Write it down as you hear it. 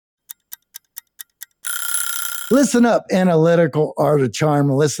Listen up, analytical Art of Charm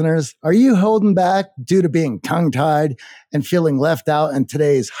listeners. Are you holding back due to being tongue-tied and feeling left out in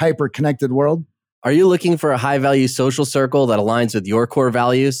today's hyper-connected world? Are you looking for a high-value social circle that aligns with your core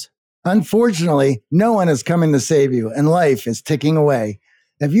values? Unfortunately, no one is coming to save you, and life is ticking away.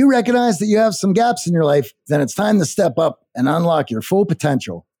 If you recognize that you have some gaps in your life, then it's time to step up and unlock your full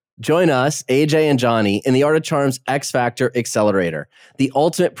potential. Join us, AJ and Johnny, in the Art of Charm's X Factor Accelerator, the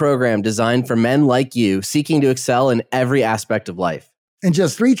ultimate program designed for men like you seeking to excel in every aspect of life. In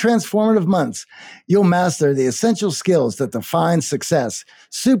just 3 transformative months, you'll master the essential skills that define success: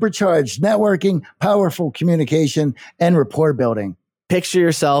 supercharged networking, powerful communication, and rapport building. Picture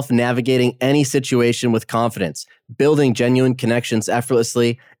yourself navigating any situation with confidence, building genuine connections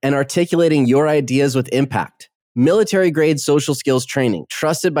effortlessly, and articulating your ideas with impact. Military-grade social skills training,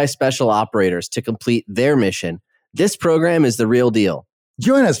 trusted by special operators to complete their mission. This program is the real deal.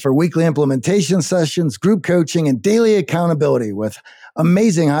 Join us for weekly implementation sessions, group coaching, and daily accountability with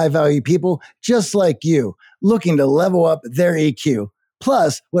amazing high-value people just like you, looking to level up their EQ.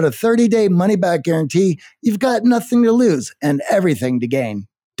 Plus, with a 30-day money-back guarantee, you've got nothing to lose and everything to gain.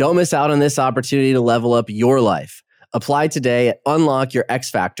 Don't miss out on this opportunity to level up your life. Apply today at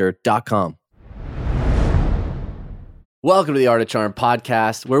unlockyourxfactor.com. Welcome to the Art of Charm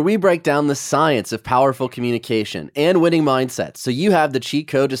podcast, where we break down the science of powerful communication and winning mindsets so you have the cheat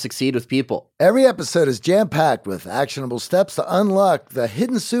code to succeed with people. Every episode is jam-packed with actionable steps to unlock the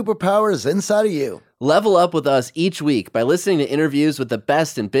hidden superpowers inside of you. Level up with us each week by listening to interviews with the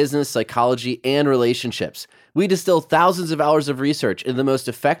best in business, psychology, and relationships. We distill thousands of hours of research into the most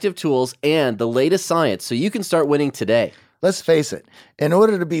effective tools and the latest science so you can start winning today. Let's face it, in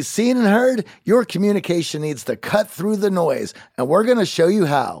order to be seen and heard, your communication needs to cut through the noise, and we're going to show you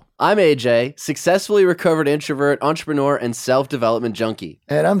how. I'm AJ, successfully recovered introvert, entrepreneur, and self-development junkie.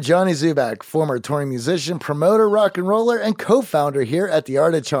 And I'm Johnny Zubak, former touring musician, promoter, rock and roller, and co-founder here at The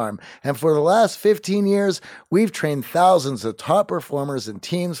Art of Charm. And for the last 15 years, we've trained thousands of top performers and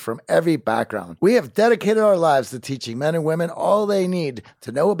teams from every background. We have dedicated our lives to teaching men and women all they need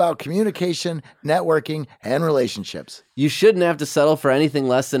to know about communication, networking, and relationships. You shouldn't have to settle for anything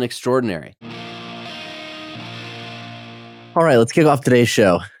less than extraordinary. All right, let's kick off today's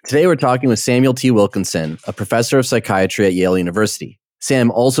show. Today we're talking with Samuel T. Wilkinson, a professor of psychiatry at Yale University.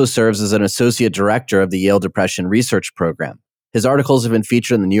 Sam also serves as an associate director of the Yale Depression Research Program. His articles have been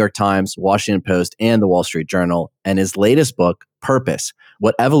featured in the New York Times, Washington Post, and the Wall Street Journal, and his latest book, Purpose: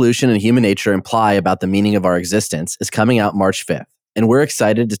 What Evolution and Human Nature Imply About the Meaning of Our Existence, is coming out March 5th, and we're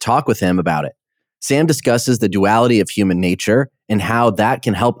excited to talk with him about it. Sam discusses the duality of human nature and how that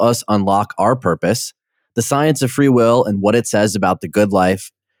can help us unlock our purpose, the science of free will and what it says about the good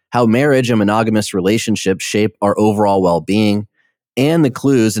life, how marriage and monogamous relationships shape our overall well-being, and the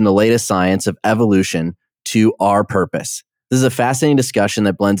clues in the latest science of evolution to our purpose. This is a fascinating discussion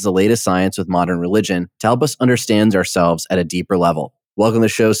that blends the latest science with modern religion to help us understand ourselves at a deeper level. Welcome to the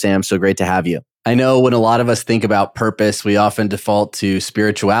show, Sam. So great to have you. I know when a lot of us think about purpose, we often default to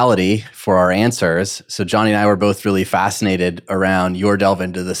spirituality for our answers. So Johnny and I were both really fascinated around your delve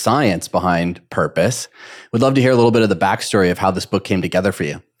into the science behind purpose. We'd love to hear a little bit of the backstory of how this book came together for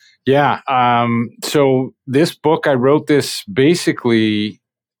you. Yeah. So this book, I wrote this basically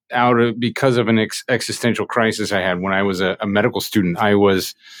because of an existential crisis I had when I was a medical student. I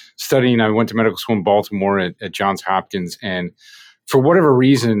was studying, I went to medical school in Baltimore at Johns Hopkins, and for whatever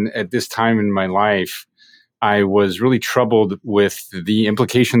reason, at this time in my life, I was really troubled with the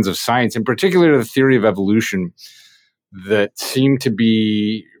implications of science, in particular the theory of evolution, that seemed to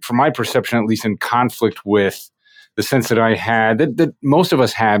be, from my perception at least, in conflict with the sense that I had, that most of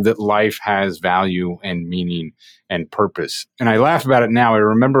us have, that life has value and meaning and purpose. And I laugh about it now. I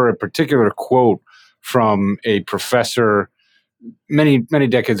remember a particular quote from a professor many, many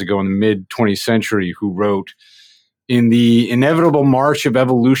decades ago in the mid-20th century who wrote, "In the inevitable march of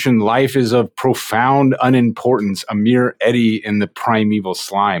evolution, life is of profound unimportance, a mere eddy in the primeval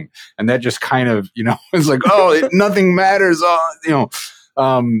slime." And that just kind of, it's like, nothing matters.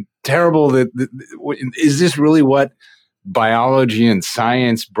 Terrible. Is this really what biology and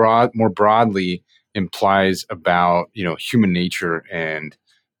science more broadly implies about, human nature and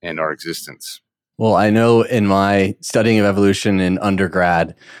our existence? Well, I know in my studying of evolution in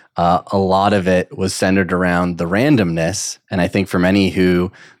undergrad, a lot of it was centered around the randomness. And I think for many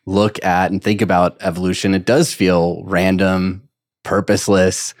who look at and think about evolution, it does feel random,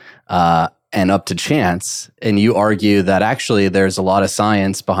 purposeless, and up to chance. And you argue that actually there's a lot of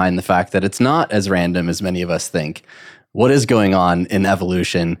science behind the fact that it's not as random as many of us think. What is going on in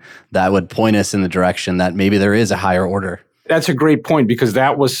evolution that would point us in the direction that maybe there is a higher order? That's a great point, because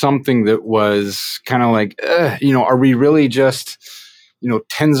that was something that was kind of like, are we really just,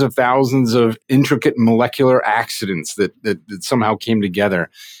 tens of thousands of intricate molecular accidents that somehow came together?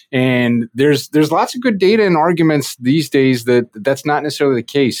 And there's lots of good data and arguments these days that that's not necessarily the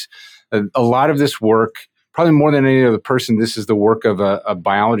case. A lot of this work, probably more than any other person, this is the work of a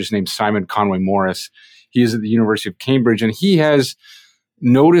biologist named Simon Conway Morris. He is at the University of Cambridge, and he has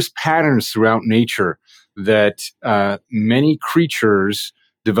noticed patterns throughout nature that many creatures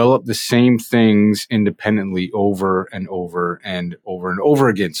develop the same things independently over and over and over and over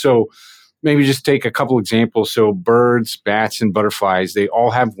again. So maybe just take a couple examples. So birds, bats, and butterflies, they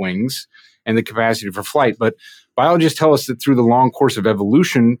all have wings and the capacity for flight. But biologists tell us that through the long course of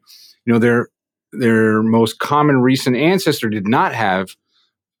evolution, their most common recent ancestor did not have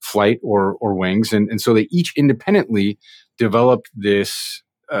flight or wings. And so they each independently developed this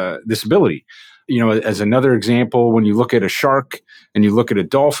ability. As another example, when you look at a shark and you look at a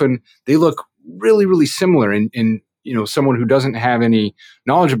dolphin, they look really, really similar. And someone who doesn't have any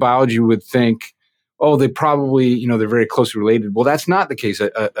knowledge of biology would think, oh, they probably, they're very closely related. Well, that's not the case.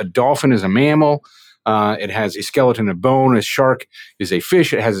 A dolphin is a mammal. It has a skeleton of bone. A shark is a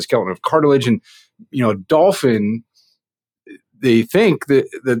fish. It has a skeleton of cartilage. And, a dolphin, they think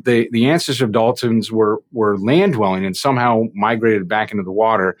that the ancestors of dolphins were land dwelling and somehow migrated back into the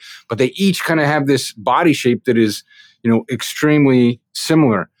water, but they each kind of have this body shape that is, extremely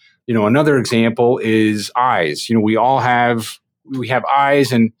similar. Another example is eyes. We have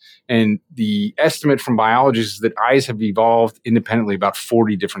eyes, and the estimate from biologists is that eyes have evolved independently about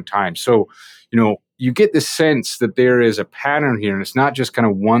 40 different times. So, you get the sense that there is a pattern here, and it's not just kind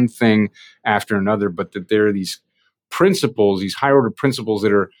of one thing after another, but that there are these principles, these higher order principles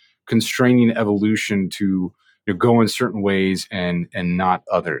that are constraining evolution to go in certain ways and not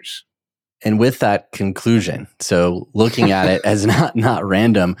others. And with that conclusion, so looking at it as not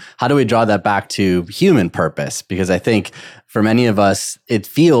random, how do we draw that back to human purpose? Because I think for many of us, it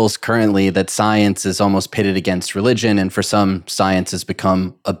feels currently that science is almost pitted against religion, and for some, science has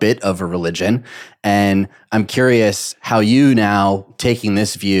become a bit of a religion. And I'm curious how you now, taking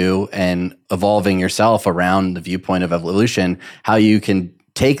this view and evolving yourself around the viewpoint of evolution, how you can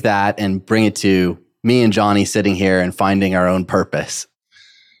take that and bring it to me and Johnny sitting here and finding our own purpose.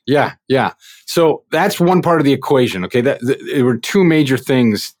 Yeah. So that's one part of the equation. Okay, there were two major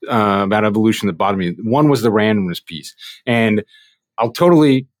things about evolution that bothered me. One was the randomness piece, and I'll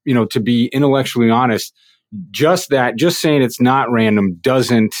totally, to be intellectually honest, just saying it's not random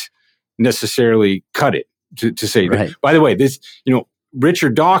doesn't necessarily cut it. To say right. that. By the way, this,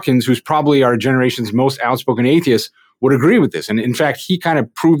 Richard Dawkins, who's probably our generation's most outspoken atheist, would agree with this, and in fact, he kind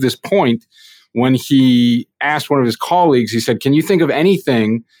of proved this point when he asked one of his colleagues. He said, "Can you think of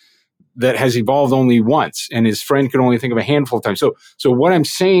anything that has evolved only once?" And his friend could only think of a handful of times. So what I'm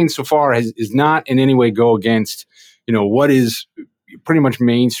saying so far is not in any way go against, what is pretty much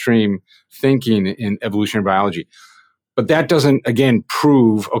mainstream thinking in evolutionary biology. But that doesn't, again,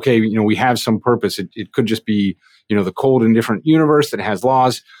 prove, okay, we have some purpose. It could just be, the cold and different universe that has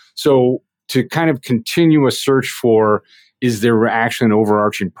laws. So to kind of continue a search for, is there actually an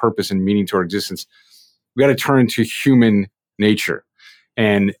overarching purpose and meaning to our existence, we got to turn to human nature.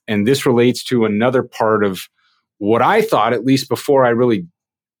 And this relates to another part of what I thought, at least before I really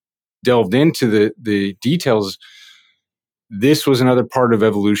delved into the details, this was another part of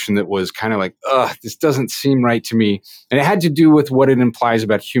evolution that was kind of like, this doesn't seem right to me. And it had to do with what it implies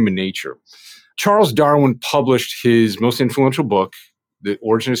about human nature. Charles Darwin published his most influential book, The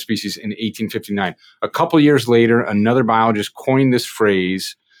Origin of Species, in 1859. A couple years later, another biologist coined this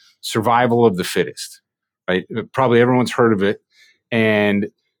phrase, survival of the fittest, right? Probably everyone's heard of it.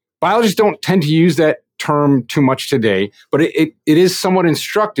 And biologists don't tend to use that term too much today, but it is somewhat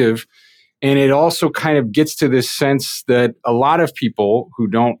instructive. And it also kind of gets to this sense that a lot of people who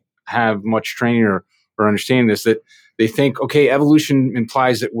don't have much training or understand this, that they think, okay, evolution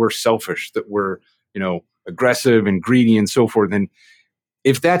implies that we're selfish, that we're, aggressive and greedy and so forth. And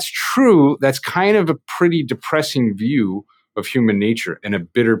if that's true, that's kind of a pretty depressing view of human nature and a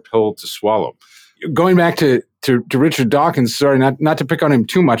bitter pill to swallow. Going back to Richard Dawkins, sorry, not to pick on him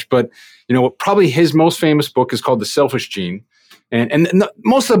too much, but probably his most famous book is called The Selfish Gene, and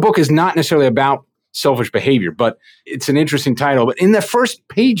most of the book is not necessarily about selfish behavior, but it's an interesting title. But in the first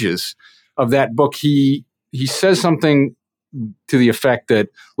pages of that book, he says something to the effect that,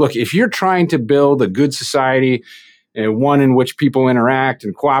 look, if you're trying to build a good society, one in which people interact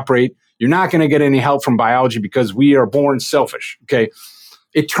and cooperate, you're not going to get any help from biology because we are born selfish. Okay.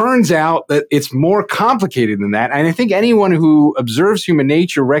 It turns out that it's more complicated than that. And I think anyone who observes human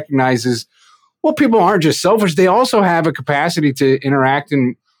nature recognizes Well, people aren't just selfish. They also have a capacity to interact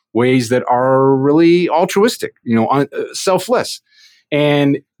in ways that are really altruistic, selfless.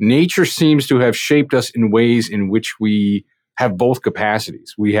 And nature seems to have shaped us in ways in which we have both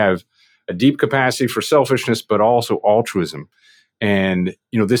capacities. We have a deep capacity for selfishness, but also altruism. And,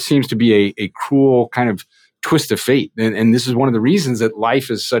 this seems to be a cruel kind of twist of fate. And this is one of the reasons that life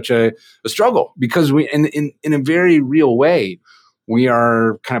is such a struggle, because we, in a very real way, we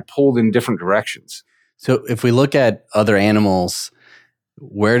are kind of pulled in different directions. So if we look at other animals,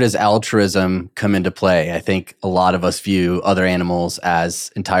 where does altruism come into play? I think a lot of us view other animals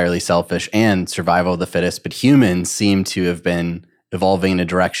as entirely selfish and survival of the fittest, but humans seem to have been evolving in a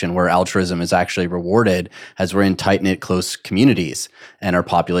direction where altruism is actually rewarded as we're in tight-knit, close communities and our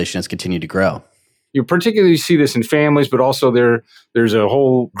population has continued to grow. You particularly see this in families, but also there's a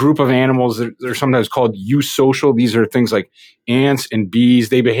whole group of animals that are sometimes called eusocial. These are things like ants and bees.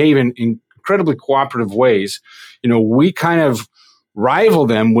 They behave in incredibly cooperative ways. We kind of rival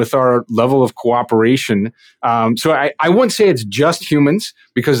them with our level of cooperation. So I wouldn't say it's just humans,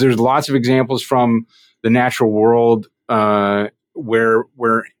 because there's lots of examples from the natural world where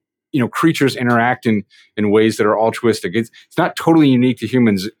creatures interact in ways that are altruistic. It's not totally unique to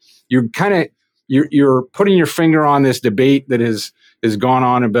humans. You're putting your finger on this debate that has gone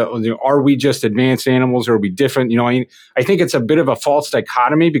on about, are we just advanced animals, or are we different? I think it's a bit of a false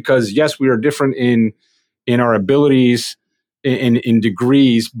dichotomy, because yes, we are different in our abilities in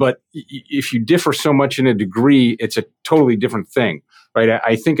degrees, but if you differ so much in a degree, it's a totally different thing, right?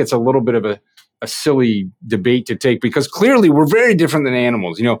 I think it's a little bit of a silly debate to take, because clearly we're very different than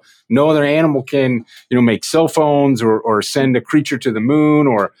animals. No other animal can, make cell phones or send a creature to the moon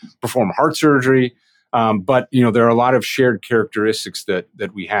or perform heart surgery. But there are a lot of shared characteristics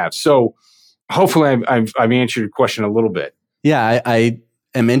that we have. So hopefully I've answered your question a little bit. Yeah, I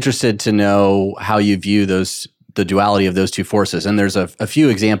am interested to know how you view the duality of those two forces. And there's a few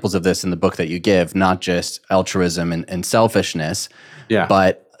examples of this in the book that you give, not just altruism and selfishness,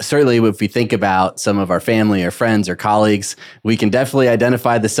 but certainly if we think about some of our family or friends or colleagues, we can definitely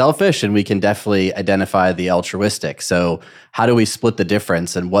identify the selfish and we can definitely identify the altruistic. So how do we split the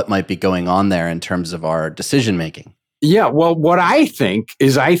difference, and what might be going on there in terms of our decision making? Yeah, well, what I think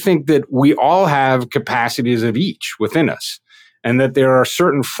that we all have capacities of each within us, and that there are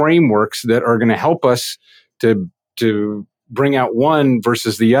certain frameworks that are going to help us to bring out one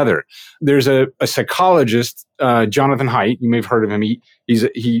versus the other. There's a psychologist, Jonathan Haidt. You may have heard of him.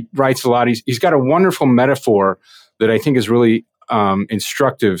 He writes a lot. He's got a wonderful metaphor that I think is really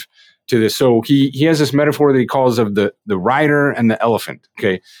instructive to this. So he has this metaphor that he calls of the rider and the elephant.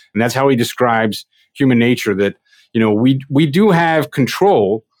 Okay, and that's how he describes human nature. That we do have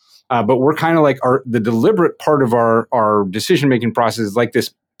control, but we're kind of like the deliberate part of our decision making process is like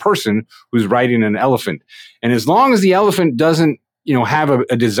this person who's riding an elephant. And as long as the elephant doesn't, have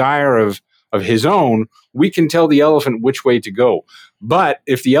a desire of his own, we can tell the elephant which way to go. But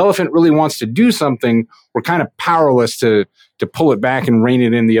if the elephant really wants to do something, we're kind of powerless to pull it back and rein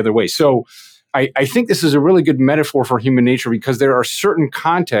it in the other way. So I think this is a really good metaphor for human nature, because there are certain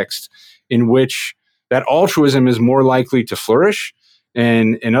contexts in which that altruism is more likely to flourish,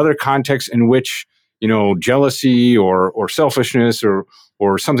 and in other contexts in which, jealousy or selfishness or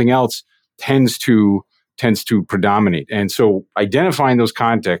something else tends to predominate. And so identifying those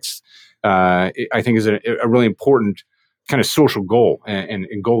contexts, I think, is a really important kind of social goal and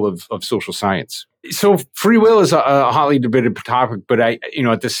goal of social science. So free will is a hotly debated topic, but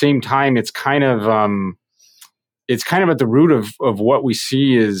at the same time, it's kind of at the root of what we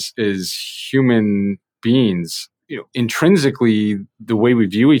see as human beings. Intrinsically, the way we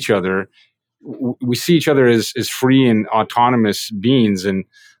view each other, we see each other as free and autonomous beings, and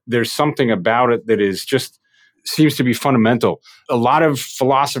there's something about it that is just seems to be fundamental. A lot of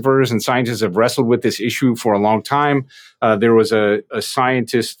philosophers and scientists have wrestled with this issue for a long time. There was a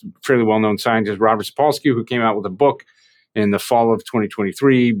scientist, fairly well-known scientist, Robert Sapolsky, who came out with a book in the fall of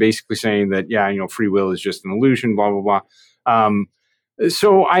 2023, basically saying that, free will is just an illusion, blah, blah, blah.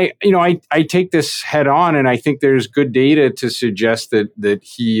 So I take this head on, and I think there's good data to suggest that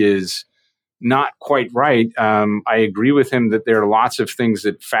he is not quite right. I agree with him that there are lots of things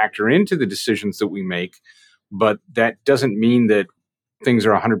that factor into the decisions that we make, but that doesn't mean that things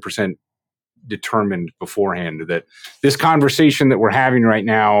are 100% determined beforehand. That this conversation that we're having right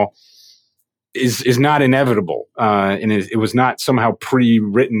now is not inevitable, and it was not somehow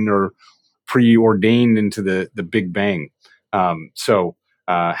pre-written or preordained into the Big Bang. So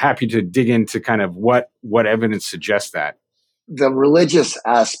happy to dig into kind of what evidence suggests that. The religious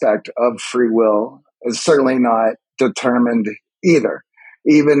aspect of free will is certainly not determined either.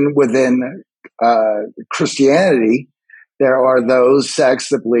 Even within Christianity, there are those sects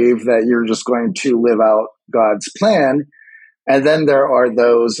that believe that you're just going to live out God's plan. And then there are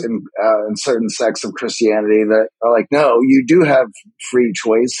those in certain sects of Christianity that are like, no, you do have free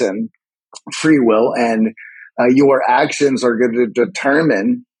choice and free will, and your actions are going to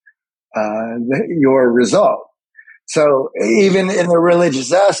determine your result. So even in the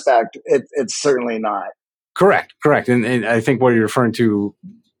religious aspect, it's certainly not. Correct. And I think what you're referring to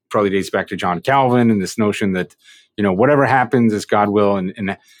probably dates back to John Calvin and this notion that, whatever happens is God will.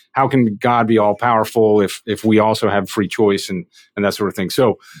 And how can God be all powerful if we also have free choice and that sort of thing?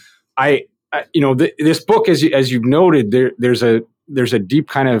 So this book, as you've noted, there's a deep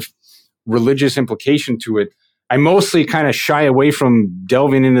kind of religious implication to it. I mostly kind of shy away from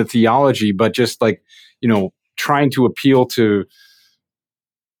delving into theology, but just trying to appeal to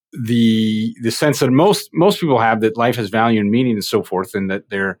the sense that most people have that life has value and meaning and so forth, and that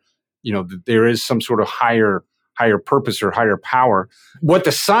that there is some sort of higher purpose or higher power. What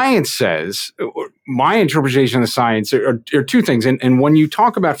the science says, my interpretation of the science are two things. And when you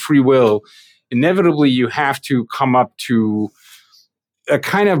talk about free will, inevitably you have to come up to a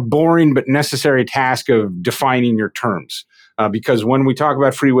kind of boring but necessary task of defining your terms. Because when we talk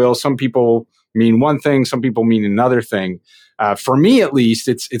about free will, some people mean one thing, some people mean another thing. For me, at least,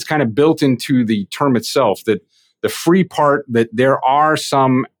 it's kind of built into the term itself, that the free part, that there are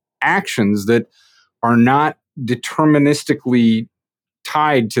some actions that are not deterministically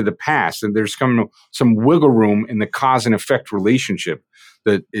tied to the past, and there's some wiggle room in the cause and effect relationship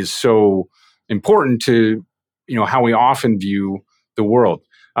that is so important to how we often view the world.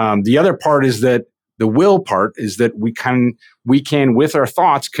 The other part is that the will part is that we can with our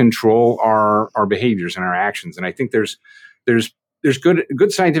thoughts control our behaviors and our actions, and I think there's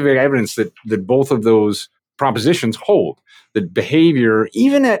good scientific evidence that both of those propositions hold. That behavior,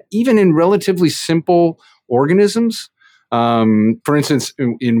 even in relatively simple organisms, for instance,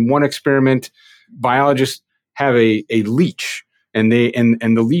 in one experiment, biologists have a leech, and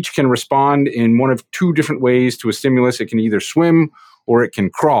the leech can respond in one of two different ways to a stimulus. It can either swim or it can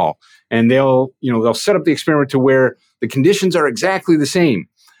crawl, and they'll set up the experiment to where the conditions are exactly the same,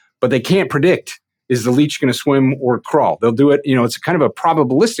 but they can't predict, is the leech going to swim or crawl? They'll do it, it's kind of a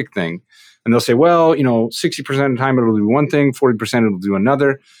probabilistic thing. And they'll say, well, 60% of the time it'll do one thing, 40% it'll do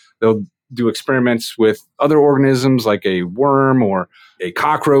another. They'll do experiments with other organisms like a worm or a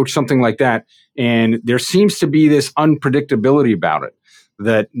cockroach, something like that. And there seems to be this unpredictability about it,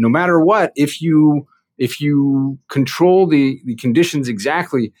 that no matter what, if you control the conditions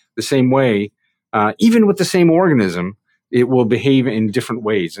exactly the same way, even with the same organism, it will behave in different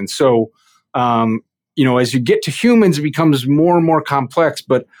ways. And so, as you get to humans, it becomes more and more complex.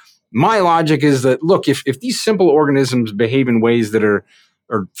 But my logic is that, look, if these simple organisms behave in ways that are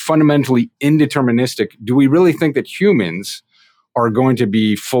fundamentally indeterministic, do we really think that humans are going to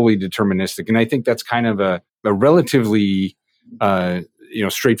be fully deterministic? And I think that's kind of a relatively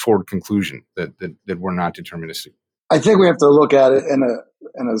straightforward conclusion that we're not deterministic. I think we have to look at it in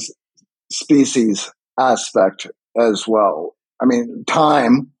a species aspect as well. I mean,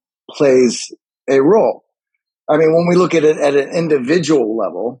 time plays a role. I mean, when we look at it at an individual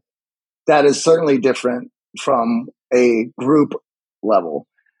level, that is certainly different from a group level.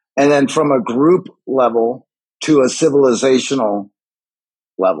 And then from a group level to a civilizational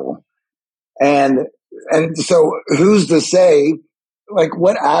level. And so who's to say, like,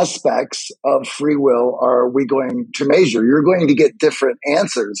 what aspects of free will are we going to measure? You're going to get different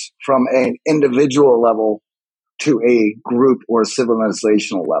answers from an individual level to a group or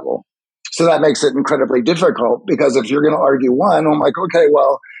civilizational level. So that makes it incredibly difficult, because if you're going to argue one, I'm like, okay,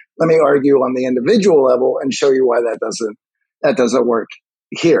 well, let me argue on the individual level and show you why that doesn't work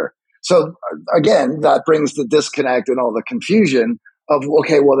here. So again, that brings the disconnect and all the confusion of,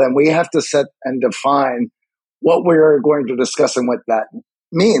 okay, well, then we have to set and define what we're going to discuss and what that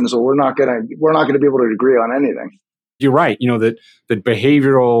means, or we're not going to be able to agree on anything. You're right. That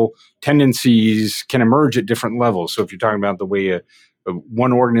behavioral tendencies can emerge at different levels. So if you're talking about the way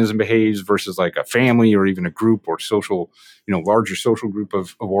one organism behaves versus like a family or even a group or social, larger social group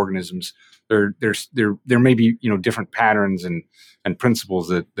of organisms, there may be, different patterns and principles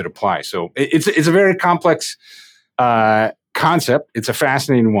that apply. So it's a very complex concept. It's a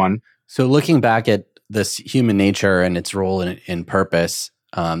fascinating one. So looking back at this human nature and its role in purpose,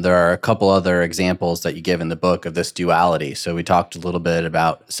 there are a couple other examples that you give in the book of this duality. So we talked a little bit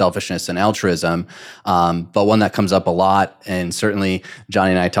about selfishness and altruism, but one that comes up a lot, and certainly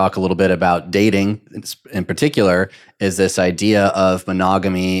Johnny and I talk a little bit about dating in particular, is this idea of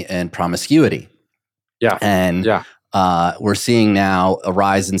monogamy and promiscuity. Yeah. And We're seeing now a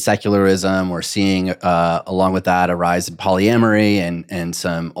rise in secularism. We're seeing, along with that, a rise in polyamory and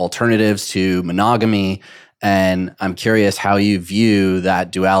some alternatives to monogamy. And I'm curious how you view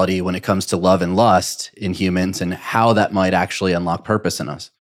that duality when it comes to love and lust in humans and how that might actually unlock purpose in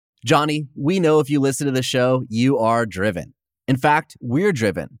us. Johnny, we know if you listen to the show, you are driven. In fact, we're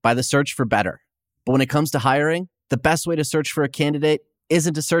driven by the search for better. But when it comes to hiring, the best way to search for a candidate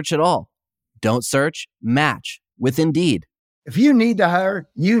isn't to search at all. Don't search, match with Indeed. If you need to hire,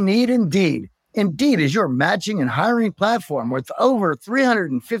 you need Indeed. Indeed is your matching and hiring platform with over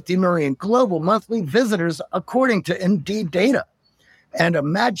 350 million global monthly visitors, according to Indeed data, and a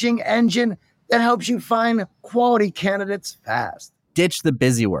matching engine that helps you find quality candidates fast. Ditch the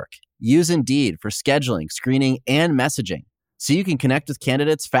busy work. Use Indeed for scheduling, screening, and messaging so you can connect with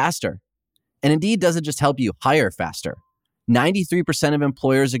candidates faster. And Indeed doesn't just help you hire faster. 93% of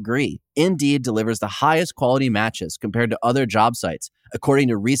employers agree Indeed delivers the highest quality matches compared to other job sites, according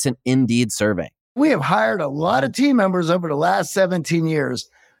to a recent Indeed survey. We have hired a lot of team members over the last 17 years.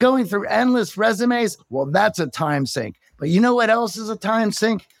 Going through endless resumes, well, that's a time sink. But you know what else is a time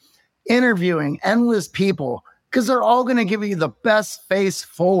sink? Interviewing endless people, because they're all going to give you the best face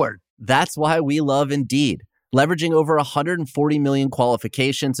forward. That's why we love Indeed, leveraging over 140 million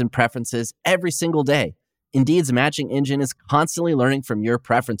qualifications and preferences every single day. Indeed's matching engine is constantly learning from your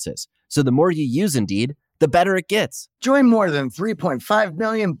preferences. So the more you use Indeed, the better it gets. Join more than 3.5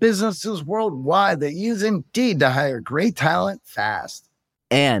 million businesses worldwide that use Indeed to hire great talent fast.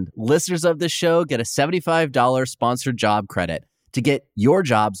 And listeners of this show get a $75 sponsored job credit to get your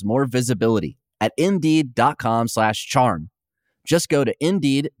jobs more visibility at Indeed.com/charm. Just go to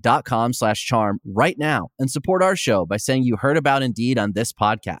Indeed.com/charm right now and support our show by saying you heard about Indeed on this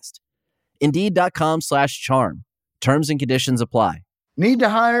podcast. Indeed.com/charm. Terms and conditions apply. Need to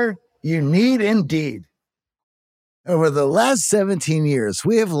hire? You need Indeed. Over the last 17 years,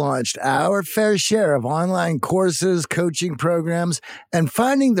 we have launched our fair share of online courses, coaching programs, and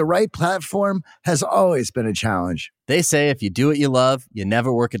finding the right platform has always been a challenge. They say if you do what you love, you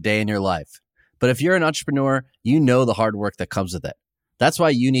never work a day in your life. But if you're an entrepreneur, you know the hard work that comes with it. That's why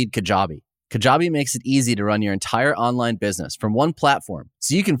you need Kajabi. Kajabi makes it easy to run your entire online business from one platform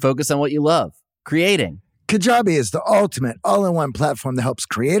so you can focus on what you love, creating. Kajabi is the ultimate all-in-one platform that helps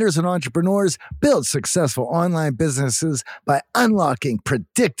creators and entrepreneurs build successful online businesses by unlocking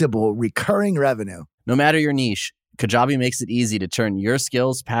predictable recurring revenue. No matter your niche, Kajabi makes it easy to turn your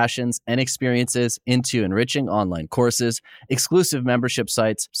skills, passions, and experiences into enriching online courses, exclusive membership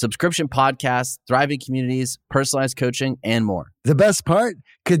sites, subscription podcasts, thriving communities, personalized coaching, and more. The best part?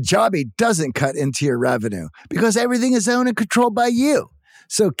 Kajabi doesn't cut into your revenue because everything is owned and controlled by you.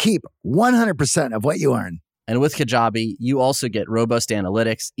 So keep 100% of what you earn. And with Kajabi, you also get robust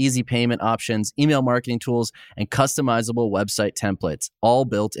analytics, easy payment options, email marketing tools, and customizable website templates, all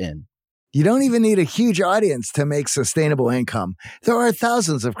built in. You don't even need a huge audience to make sustainable income. There are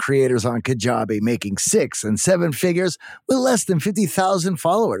thousands of creators on Kajabi making 6 and 7 figures with less than 50,000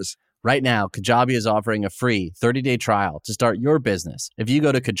 followers. Right now, Kajabi is offering a free 30-day trial to start your business if you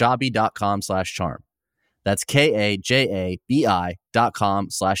go to kajabi.com/charm. That's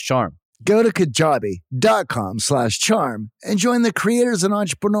KAJABI.com/charm. Go to kajabi.com/charm and join the creators and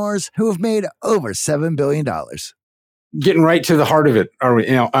entrepreneurs who have made over $7 billion. Getting right to the heart of it, are we?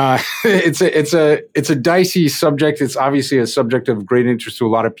 It's a dicey subject. It's obviously a subject of great interest to a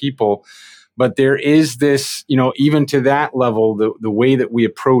lot of people, but there is this, even to that level, the way that we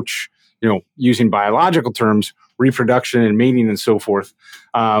approach, using biological terms, reproduction and mating and so forth.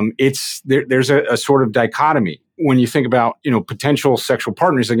 There's a sort of dichotomy when you think about, potential sexual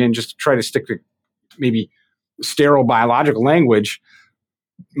partners. Again, just to try to stick to maybe sterile biological language.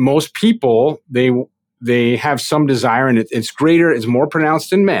 Most people, they have some desire, and it's greater, it's more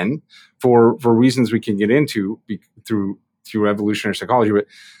pronounced in men for reasons we can get into through evolutionary psychology, but,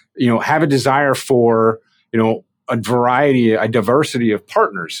 have a desire for, a diversity of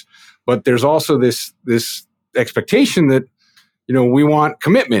partners. But there's also this expectation that, we want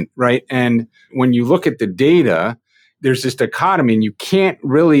commitment, right? And when you look at the data, there's this dichotomy, and you can't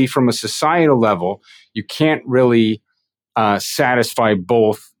really, from a societal level, you can't really satisfy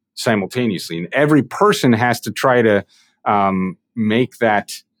both simultaneously, and every person has to try to make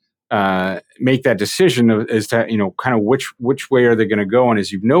that decision as to kind of which way are they going to go. And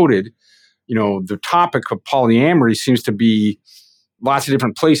as you've noted, the topic of polyamory seems to be lots of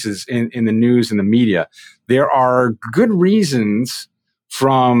different places in the news and the media. There are good reasons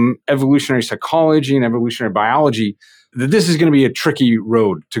from evolutionary psychology and evolutionary biology that this is going to be a tricky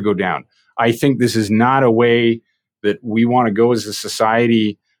road to go down. I think this is not a way that we want to go as a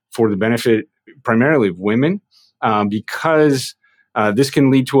society for the benefit primarily of women. because this can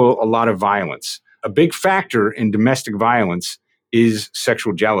lead to a lot of violence. A big factor in domestic violence is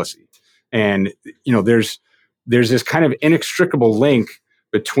sexual jealousy. And, there's this kind of inextricable link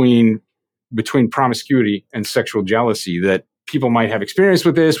between promiscuity and sexual jealousy that people might have experience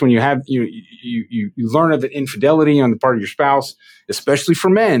with this when you have you learn of the infidelity on the part of your spouse, especially for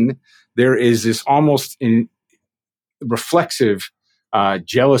men. There is this almost reflexive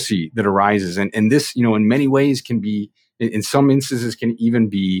jealousy that arises, and this in many ways can be, in some instances, can even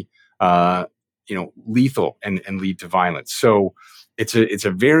be lethal and lead to violence. So it's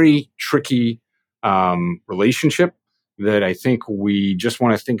a very tricky relationship that I think we just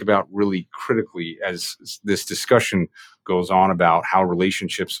want to think about really critically as this discussion goes on about how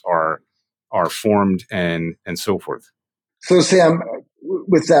relationships are formed and so forth. So, Sam,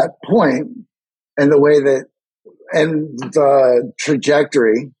 with that point and the way that and the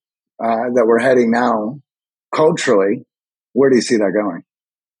trajectory that we're heading now culturally, where do you see that going?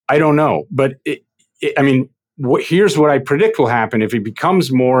 I don't know, but here's what I predict will happen if it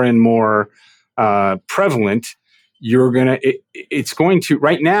becomes more and more prevalent. It's going to,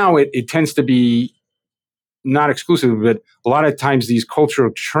 right now, it tends to be not exclusive, but a lot of times these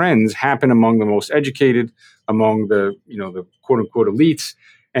cultural trends happen among the most educated, among the quote unquote elites,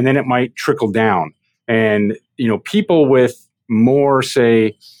 and then it might trickle down. And, people with more,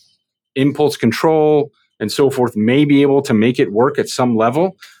 say, impulse control and so forth may be able to make it work at some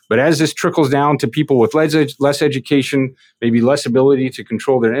level. But as this trickles down to people with less education, maybe less ability to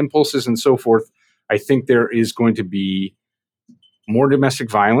control their impulses and so forth, I think there is going to be more domestic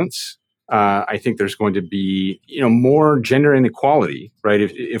violence. I think there's going to be, more gender inequality, right?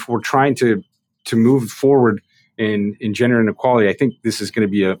 If we're trying to move forward in gender inequality, I think this is going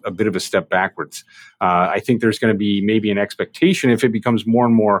to be a bit of a step backwards. I think there's going to be maybe an expectation, if it becomes more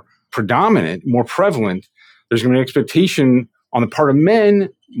and more predominant, more prevalent, there's going to be an expectation on the part of men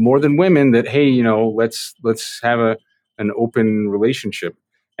more than women that, hey, let's have an open relationship,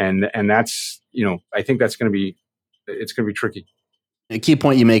 and that's, I think it's going to be tricky. A key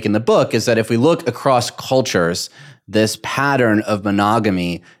point you make in the book is that if we look across cultures, this pattern of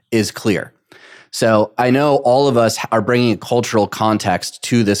monogamy is clear. So I know all of us are bringing a cultural context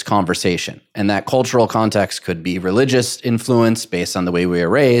to this conversation, and that cultural context could be religious influence based on the way we were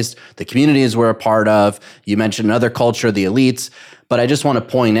raised, the communities we're a part of. You mentioned another culture, the elites, but I just want to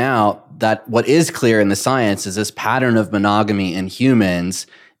point out that what is clear in the science is this pattern of monogamy in humans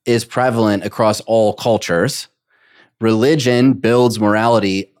is prevalent across all cultures. Religion builds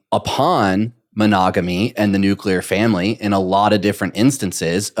morality upon monogamy and the nuclear family in a lot of different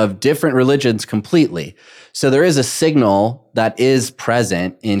instances of different religions completely. So there is a signal that is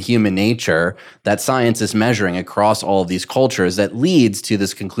present in human nature that science is measuring across all of these cultures that leads to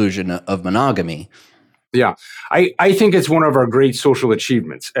this conclusion of monogamy. Yeah, I think it's one of our great social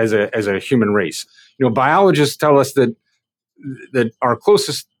achievements as a human race. Biologists tell us that our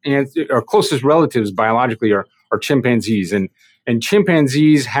closest relatives biologically are chimpanzees, and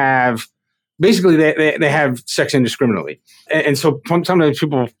chimpanzees have basically they have sex indiscriminately, and so sometimes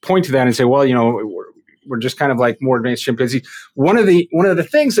people point to that and say, well, we're just kind of like more advanced chimpanzees. One of the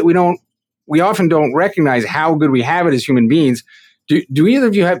things that we often don't recognize how good we have it as human beings. Do either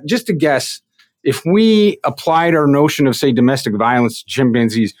of you have, just to guess, if we applied our notion of, say, domestic violence to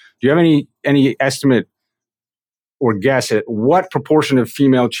chimpanzees, do you have any estimate or guess at what proportion of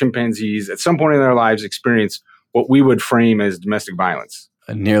female chimpanzees at some point in their lives experience what we would frame as domestic violence?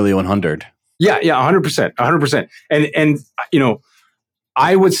 Nearly 100. Yeah, 100%. And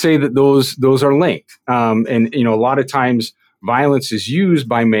I would say that those are linked. And a lot of times violence is used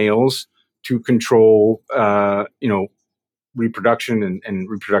by males to control, reproduction and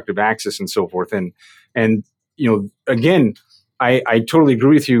reproductive access and so forth. And again, I totally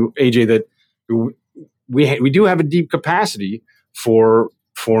agree with you, AJ, that we do have a deep capacity for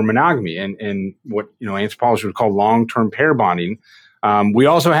monogamy and what anthropologists would call long-term pair bonding. We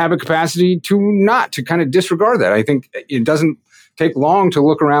also have a capacity to kind of disregard that. I think it doesn't take long to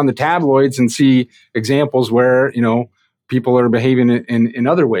look around the tabloids and see examples where people are behaving in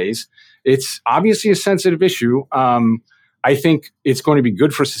other ways. It's obviously a sensitive issue. I think it's going to be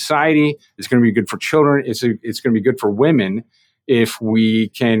good for society. It's going to be good for children. It's going to be good for women if we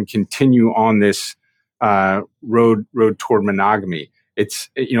can continue on this road toward monogamy.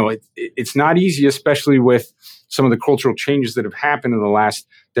 It's not easy, especially with some of the cultural changes that have happened in the last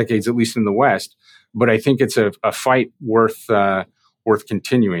decades, at least in the West. But I think it's a fight worth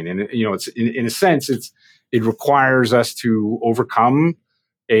continuing. And it's in a sense, it requires us to overcome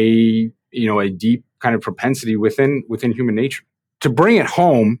a deep kind of propensity within human nature. To bring it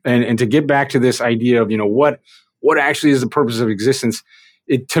home and to get back to this idea of what actually is the purpose of existence?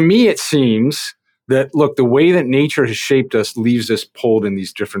 To me, it seems that, look, the way that nature has shaped us leaves us pulled in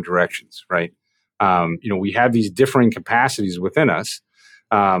these different directions, right? We have these differing capacities within us.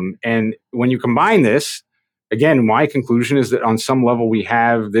 And when you combine this, again, my conclusion is that on some level we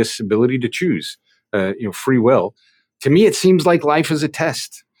have this ability to choose, free will. To me, it seems like life is a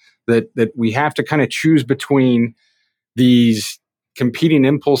test that we have to kind of choose between these competing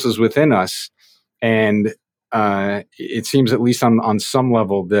impulses within us. And it seems, at least on some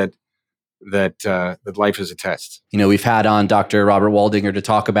level, that life is a test. We've had on Dr. Robert Waldinger to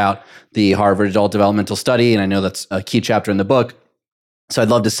talk about the Harvard Adult Developmental Study, and I know that's a key chapter in the book. So I'd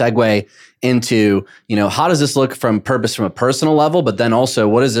love to segue into, how does this look from purpose from a personal level, but then also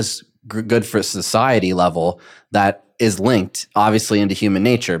what is this good for society level that is linked obviously into human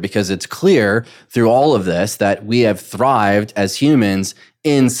nature? Because it's clear through all of this that we have thrived as humans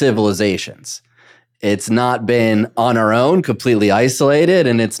in civilizations. It's not been on our own, completely isolated,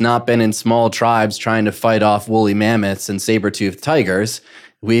 and it's not been in small tribes trying to fight off woolly mammoths and saber-toothed tigers.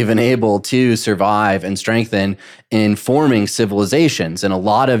 We've been able to survive and strengthen in forming civilizations. And a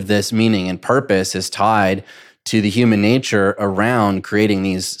lot of this meaning and purpose is tied to the human nature around creating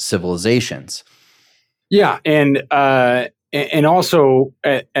these civilizations. Yeah. And also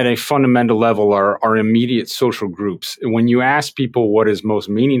at a fundamental level, our immediate social groups. When you ask people what is most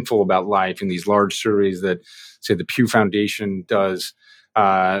meaningful about life in these large surveys that, say, the Pew Foundation does,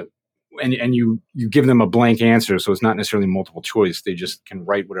 and you give them a blank answer, so it's not necessarily multiple choice. They just can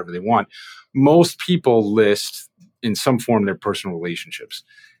write whatever they want. Most people list in some form their personal relationships.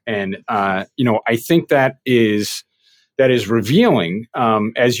 And, I think that is revealing.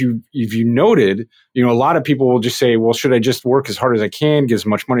 As you noted, a lot of people will just say, well, should I just work as hard as I can, get as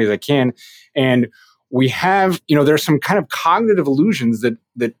much money as I can? And we have, there's some kind of cognitive illusions that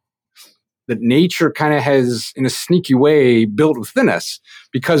nature kind of has, in a sneaky way, built within us,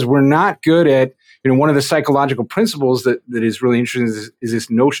 because we're not good at, one of the psychological principles that is really interesting is this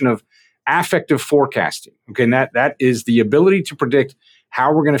notion of affective forecasting. Okay. And that is the ability to predict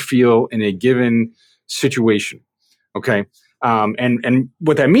how we're going to feel in a given situation. Okay. And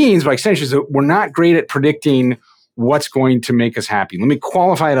what that means by extension is that we're not great at predicting what's going to make us happy. Let me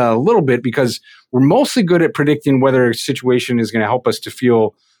qualify it a little bit, because we're mostly good at predicting whether a situation is going to help us to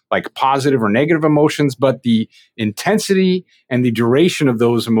feel like positive or negative emotions, but the intensity and the duration of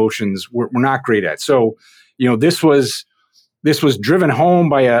those emotions we're not great at. So, this was driven home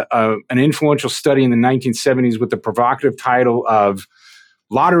by an influential study in the 1970s with the provocative title of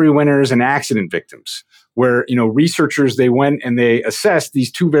Lottery Winners and Accident Victims, where, researchers, they went and they assessed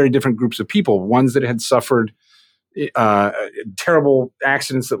these two very different groups of people, ones that had suffered terrible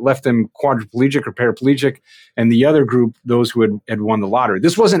accidents that left them quadriplegic or paraplegic, and the other group, those who had won the lottery.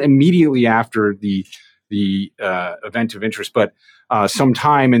 This wasn't immediately after the event of interest, but some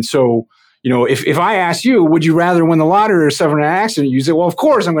time. And so, if I ask you, would you rather win the lottery or suffer an accident? You say, well, of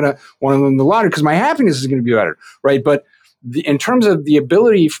course I'm going to want to win the lottery because my happiness is going to be better, right? But in terms of the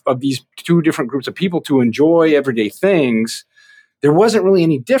ability of these two different groups of people to enjoy everyday things, there wasn't really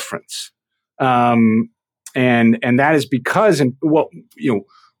any difference. And that is because, that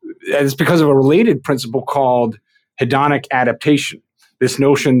is because of a related principle called hedonic adaptation. This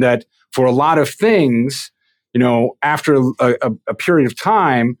notion that for a lot of things, after a period of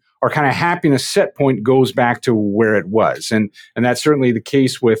time, our kind of happiness set point goes back to where it was. And that's certainly the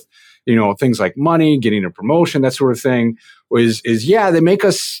case with, things like money, getting a promotion, that sort of thing, they make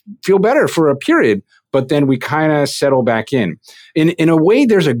us feel better for a period, but then we kind of settle back in. In a way,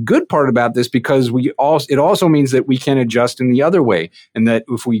 there's a good part about this, because it also means that we can adjust in the other way, and that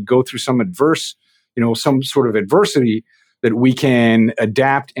if we go through some some sort of adversity, that we can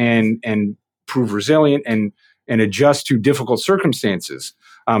adapt and prove resilient and adjust to difficult circumstances.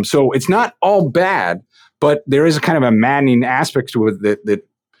 So it's not all bad, but there is a kind of a maddening aspect to it that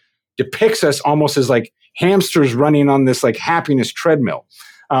depicts us almost as like hamsters running on this like happiness treadmill.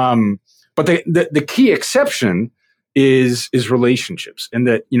 But the key exception is relationships, and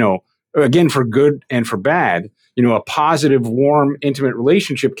that, again, for good and for bad, a positive, warm, intimate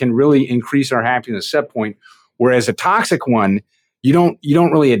relationship can really increase our happiness set point. Whereas a toxic one, you don't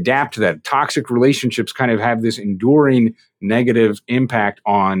really adapt to that. Toxic relationships kind of have this enduring negative impact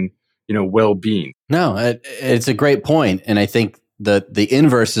on, well-being. No, it's a great point. And I think the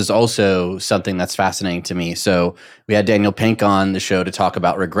inverse is also something that's fascinating to me. So we had Daniel Pink on the show to talk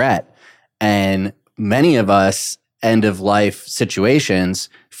about regret. And many of us end of life situations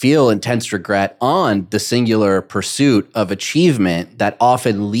feel intense regret on the singular pursuit of achievement that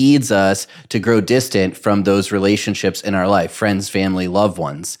often leads us to grow distant from those relationships in our life, friends, family, loved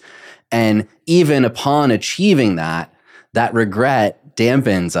ones. And even upon achieving that, that regret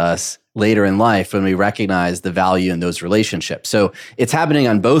dampens us later in life when we recognize the value in those relationships. So it's happening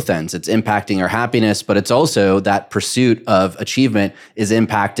on both ends. It's impacting our happiness, but it's also that pursuit of achievement is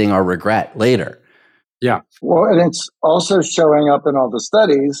impacting our regret later. Yeah. Well, and it's also showing up in all the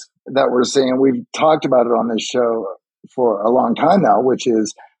studies that we're seeing. We've talked about it on this show for a long time now, which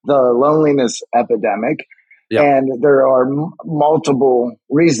is the loneliness epidemic. Yeah. And there are multiple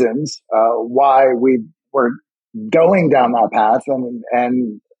reasons why we're going down that path,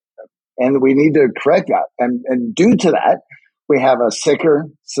 and we need to correct that. And due to that, we have a sicker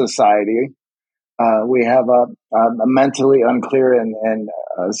society. We have a mentally unclear and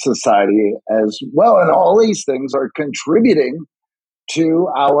society as well, and all these things are contributing to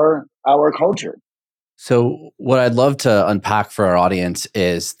our culture. So, what I'd love to unpack for our audience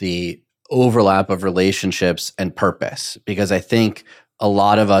is the overlap of relationships and purpose, because I think a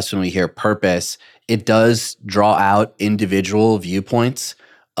lot of us, when we hear purpose, it does draw out individual viewpoints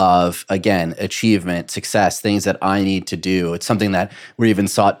of, again, achievement, success, things that I need to do. It's something that we're even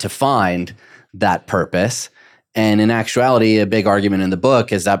sought to find that purpose. And in actuality, a big argument in the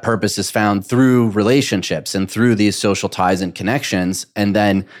book is that purpose is found through relationships and through these social ties and connections. And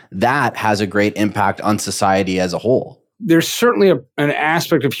then that has a great impact on society as a whole. There's certainly an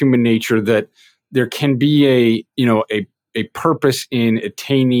aspect of human nature that there can be a purpose in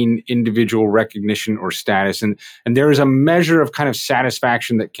attaining individual recognition or status. And there is a measure of kind of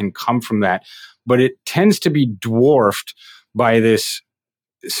satisfaction that can come from that. But it tends to be dwarfed by this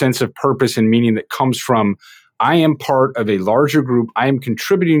sense of purpose and meaning that comes from, I am part of a larger group. I am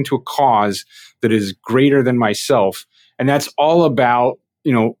contributing to a cause that is greater than myself. And that's all about,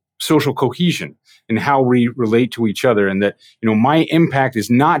 social cohesion and how we relate to each other. And that, my impact is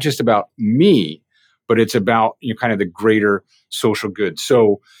not just about me, but it's about kind of the greater social good.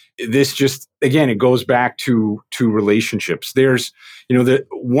 So this just, again, it goes back to relationships. There's, the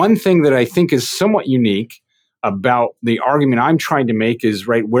one thing that I think is somewhat unique about the argument I'm trying to make is,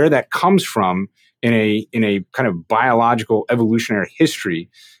 right, where that comes from in a kind of biological evolutionary history.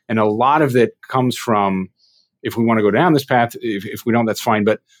 And a lot of it comes from, if we want to go down this path, if we don't, that's fine.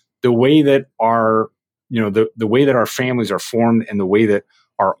 But the way that our, the way that our families are formed and the way that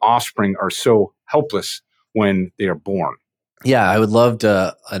our offspring are so helpless when they are born. Yeah, I would love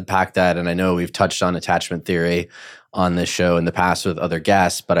to unpack that. And I know we've touched on attachment theory on this show in the past with other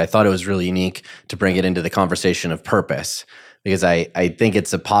guests, but I thought it was really unique to bring it into the conversation of purpose, because I think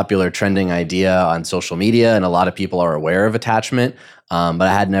it's a popular trending idea on social media and a lot of people are aware of attachment, but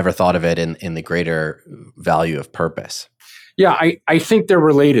I had never thought of it in the greater value of purpose. Yeah, I think they're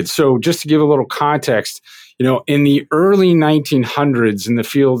related. So just to give a little context, in the early 1900s in the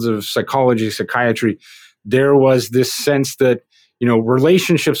fields of psychology, psychiatry, there was this sense that,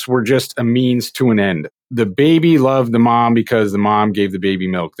 relationships were just a means to an end. The baby loved the mom because the mom gave the baby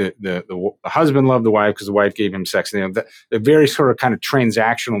milk. The husband loved the wife because the wife gave him sex. The very sort of kind of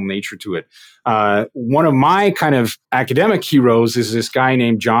transactional nature to it. One of my kind of academic heroes is this guy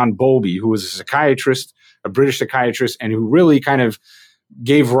named John Bowlby, who was a psychiatrist, a British psychiatrist, and who really kind of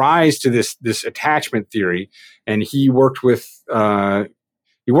gave rise to this attachment theory. And he worked with not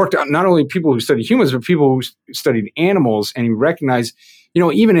only people who studied humans, but people who studied animals. And he recognized,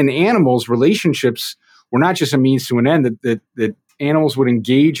 even in animals, relationships were not just a means to an end, that animals would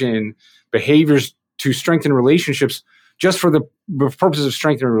engage in behaviors to strengthen relationships just for the purpose of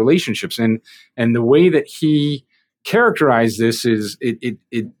strengthening relationships. And the way that he characterized this is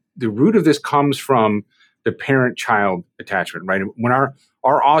the root of this comes from the parent-child attachment, right? When our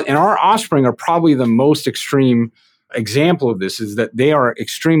offspring are probably the most extreme example of this, is that they are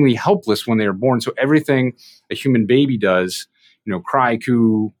extremely helpless when they are born. So everything a human baby does, cry,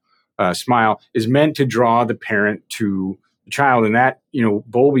 coo, smile, is meant to draw the parent to the child. And that,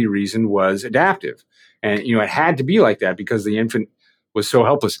 Bowlby reason was adaptive. And, it had to be like that because the infant was so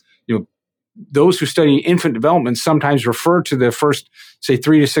helpless. Those who study infant development sometimes refer to the first, say,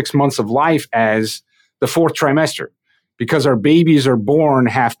 3 to 6 months of life as the fourth trimester, because our babies are born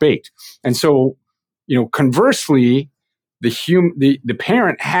half-baked. And so, conversely, the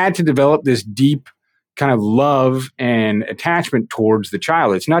parent had to develop this deep kind of love and attachment towards the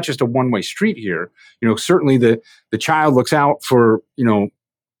child. It's not just a one-way street here. Certainly the child looks out for,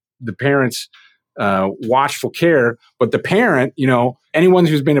 the parent's watchful care, but the parent, anyone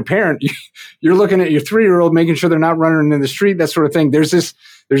who's been a parent, you're looking at your 3-year-old, making sure they're not running in the street, that sort of thing. There's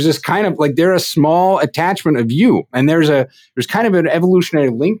this kind of like, they're a small attachment of you. And there's kind of an evolutionary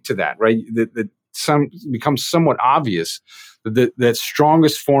link to that, right? That becomes somewhat obvious that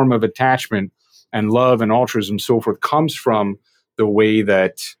strongest form of attachment and love and altruism, so forth, comes from the way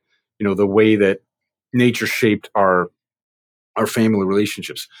that, the way that nature shaped our family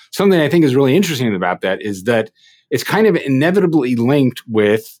relationships. Something I think is really interesting about that is that it's kind of inevitably linked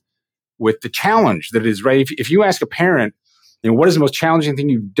with the challenge that is, right. If you ask a parent, what is the most challenging thing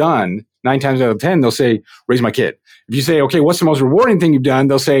you've done? 9 times out of 10, they'll say, raise my kid. If you say, okay, what's the most rewarding thing you've done?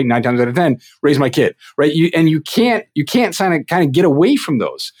 They'll say 9 times out of 10, raise my kid, right? You can't kind of get away from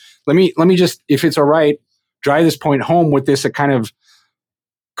those. Let me just, if it's all right, drive this point home with this, a kind of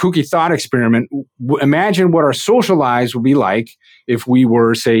kooky thought experiment. Imagine what our social lives would be like if we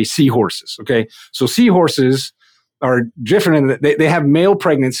were, say, seahorses. Okay. So seahorses are different in that they have male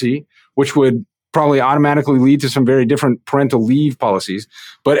pregnancy, which would probably automatically lead to some very different parental leave policies.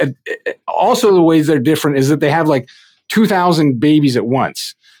 But also the ways they're different is that they have like 2,000 babies at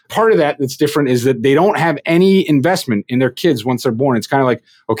once. Part of that that's different is that they don't have any investment in their kids once they're born. It's kind of like,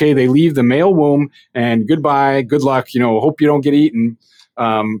 okay, they leave the male womb and goodbye, good luck, hope you don't get eaten.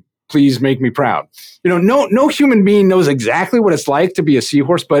 Please make me proud. No human being knows exactly what it's like to be a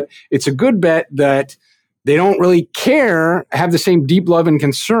seahorse, but it's a good bet that they don't really have the same deep love and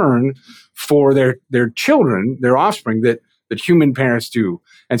concern for their children, their offspring, that human parents do.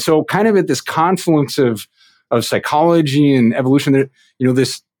 And so kind of at this confluence of psychology and evolution, there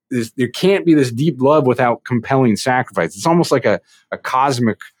can't be this deep love without compelling sacrifice. It's almost like a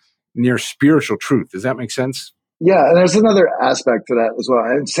cosmic, near spiritual truth. Does that make sense? Yeah, and there's another aspect to that as well.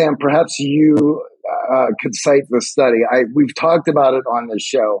 And Sam, perhaps you could cite the study. We've talked about it on this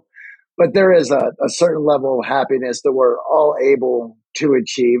show, but there is a certain level of happiness that we're all able to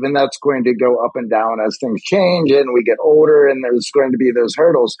achieve, and that's going to go up and down as things change and we get older, and there's going to be those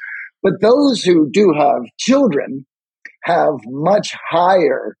hurdles. But those who do have children have much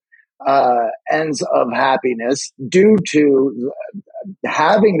higher ends of happiness due to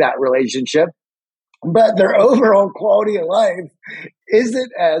having that relationship, but their overall quality of life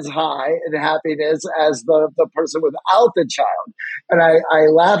isn't as high in happiness as the person without the child. And I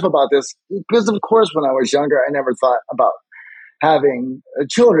laugh about this because, of course, when I was younger, I never thought about having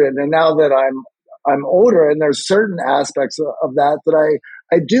children. And now that I'm older, and there's certain aspects of that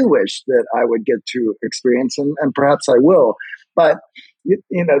I do wish that I would get to experience, and perhaps I will. But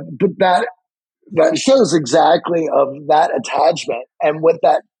but that shows exactly of that attachment and what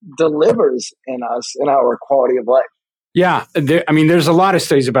that delivers in us, in our quality of life. Yeah. There's a lot of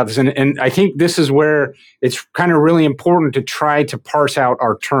studies about this. And I think this is where it's kind of really important to try to parse out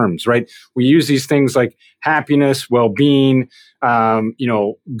our terms, right? We use these things like happiness, well-being,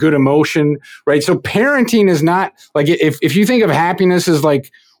 good emotion, right? So parenting is not like, if you think of happiness as like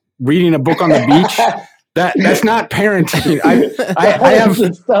reading a book on the beach, that's not parenting. I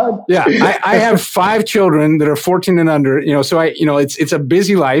have 5 children that are 14 and under, so it's a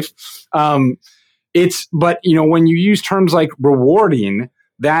busy life. But when you use terms like rewarding,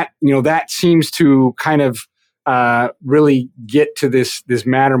 that seems to kind of really get to this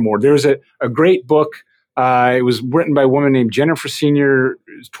matter more. There's a great book. It was written by a woman named Jennifer Senior,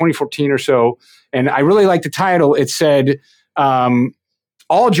 2014 or so, and I really like the title. It said,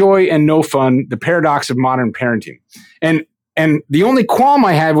 "All joy and no fun: the paradox of modern parenting." And the only qualm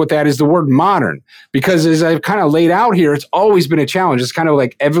I have with that is the word modern, because as I've kind of laid out here, it's always been a challenge. It's kind of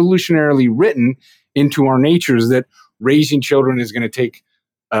like evolutionarily written into our natures that raising children is going to take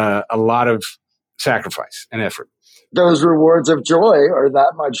a lot of sacrifice and effort. Those rewards of joy are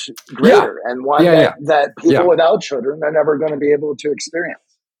that much greater, and one that people without children are never going to be able to experience.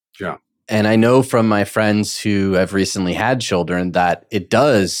 Yeah. And I know from my friends who have recently had children that it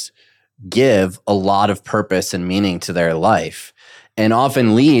does give a lot of purpose and meaning to their life, and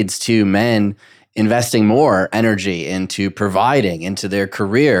often leads to men investing more energy into providing, into their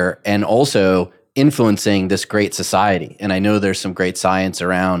career, and also influencing this great society. And I know there's some great science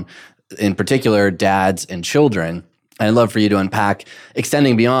around, in particular, dads and children. I'd love for you to unpack,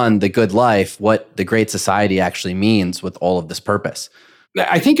 extending beyond the good life, what the great society actually means with all of this purpose.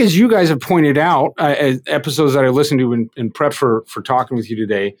 I think, as you guys have pointed out, episodes that I listened to in prep for talking with you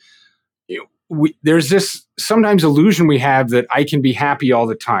today, there's this sometimes illusion we have that I can be happy all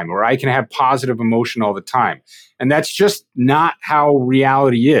the time, or I can have positive emotion all the time. And that's just not how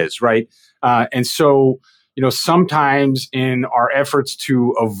reality is, right? And so, sometimes in our efforts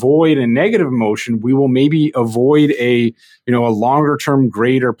to avoid a negative emotion, we will maybe avoid a longer term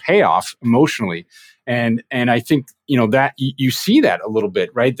greater payoff emotionally. And I think, that you see that a little bit,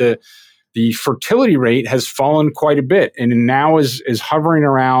 right? The fertility rate has fallen quite a bit, and now is hovering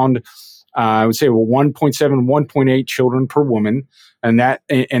around, I would say, 1.7, 1.8 children per woman. And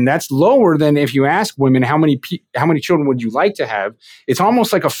that's lower than if you ask women how many children would you like to have. It's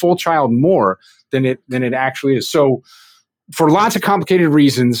almost like a full child more than it actually is. So for lots of complicated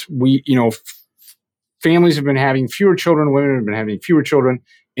reasons, families have been having fewer children, women have been having fewer children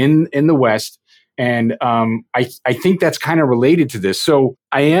in the West. And I think that's kind of related to this. So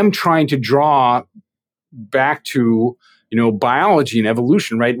I am trying to draw back to, biology and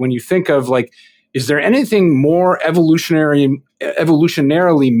evolution, right? When you think of like, is there anything more evolutionarily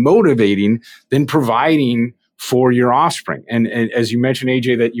motivating than providing for your offspring? And as you mentioned,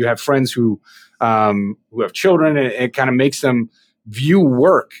 AJ, that you have friends who have children, and it kind of makes them view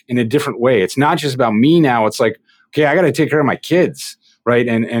work in a different way. It's not just about me now. It's like, okay, I got to take care of my kids, right?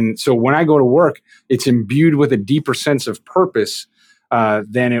 And so when I go to work, it's imbued with a deeper sense of purpose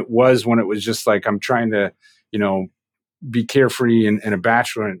than it was when it was just like I'm trying to, be carefree and a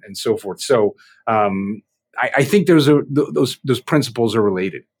bachelor and so forth. So I think those principles are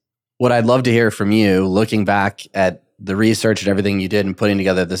related. What I'd love to hear from you, looking back at the research and everything you did and putting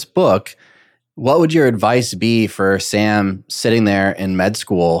together this book, what would your advice be for Sam sitting there in med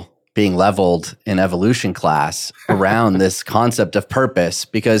school being leveled in evolution class around this concept of purpose?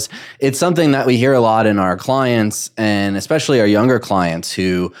 Because it's something that we hear a lot in our clients, and especially our younger clients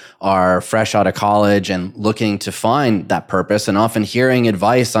who are fresh out of college and looking to find that purpose, and often hearing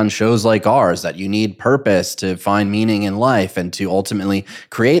advice on shows like ours that you need purpose to find meaning in life and to ultimately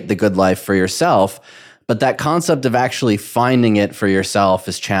create the good life for yourself. But that concept of actually finding it for yourself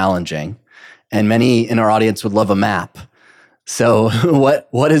is challenging. And many in our audience would love a map. So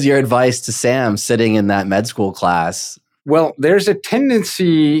what is your advice to Sam sitting in that med school class? Well, there's a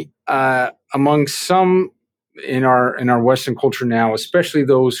tendency among some in our Western culture now, especially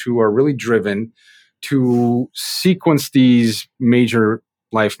those who are really driven, to sequence these major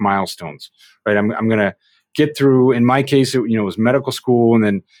life milestones. Right? I'm going to get through. In my case, it was medical school, and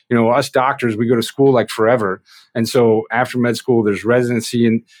then us doctors, we go to school like forever. And so after med school, there's residency,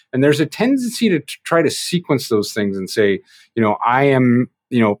 and there's a tendency to try to sequence those things and say, I am,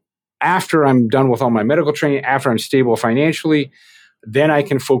 after I'm done with all my medical training, after I'm stable financially, then I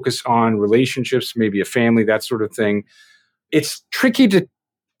can focus on relationships, maybe a family, that sort of thing. It's tricky to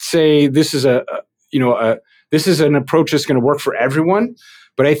say this is this is an approach that's going to work for everyone,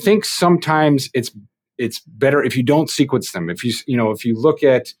 but I think sometimes it's better if you don't sequence them. If you look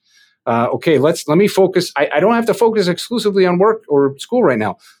at, okay, let me focus. I don't have to focus exclusively on work or school right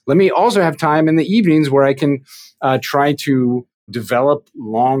now. Let me also have time in the evenings where I can try to develop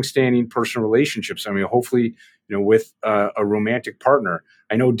long-standing personal relationships. I mean, hopefully, with a romantic partner.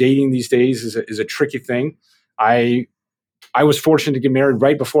 I know dating these days is a tricky thing. I was fortunate to get married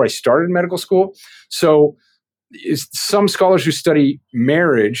right before I started medical school. So some scholars who study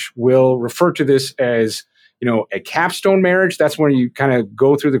marriage will refer to this as, a capstone marriage. That's when you kind of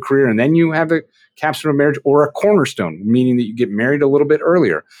go through the career and then you have the capstone of marriage, or a cornerstone, meaning that you get married a little bit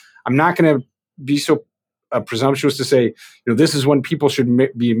earlier. I'm not going to be so presumptuous to say, this is when people should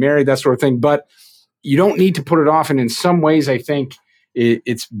be married, that sort of thing. But you don't need to put it off. And in some ways, I think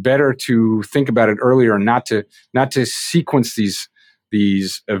it's better to think about it earlier and not to sequence these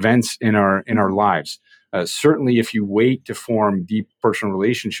events in our lives. Certainly, if you wait to form deep personal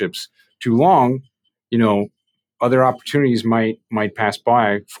relationships too long, other opportunities might pass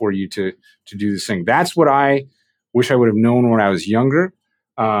by for you to do this thing. That's what I wish I would have known when I was younger.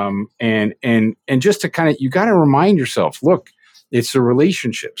 And just to kind of, you got to remind yourself, look, it's the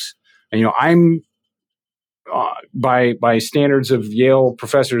relationships. And I'm by standards of Yale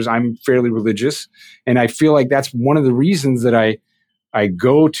professors, I'm fairly religious, and I feel like that's one of the reasons that I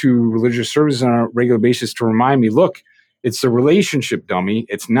go to religious services on a regular basis to remind me, look, it's the relationship, dummy.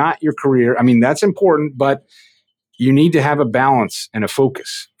 It's not your career. I mean, that's important, but you need to have a balance and a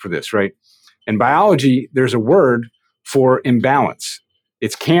focus for this, right? In biology, there's a word for imbalance.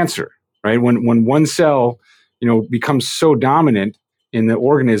 It's cancer, right? When one cell, becomes so dominant in the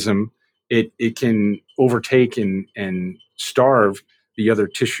organism, it can overtake and starve the other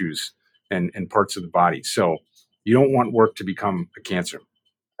tissues and parts of the body. So you don't want work to become a cancer.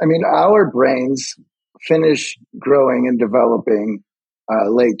 I mean, our brains finish growing and developing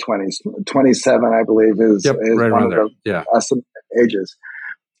late 20s. 27, I believe, is right one of the estimated ages.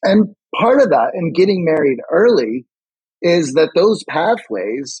 And part of that, and getting married early, is that those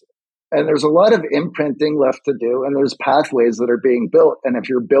pathways, and there's a lot of imprinting left to do, and there's pathways that are being built. And if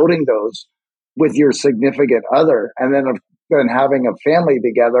you're building those with your significant other, and then having a family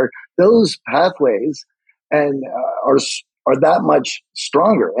together, those pathways are that much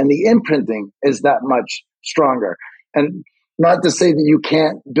stronger, and the imprinting is that much stronger. And not to say that you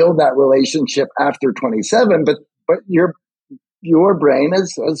can't build that relationship after 27, but your brain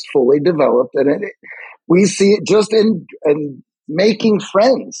is fully developed, and we see it just in making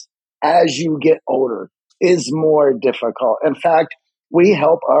friends as you get older. is more difficult. In fact, we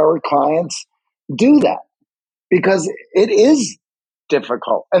help our clients do that because it is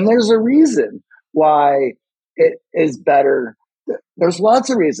difficult. And there's a reason why it is better. There's lots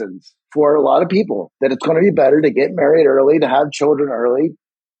of reasons for a lot of people that it's going to be better to get married early, to have children early,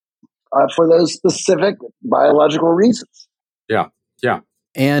 for those specific biological reasons. Yeah. Yeah.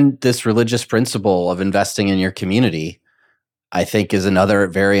 And this religious principle of investing in your community, I think, is another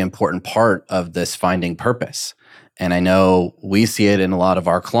very important part of this finding purpose. And I know we see it in a lot of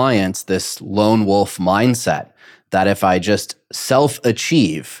our clients, this lone wolf mindset that if I just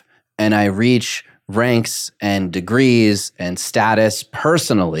self-achieve and I reach ranks and degrees and status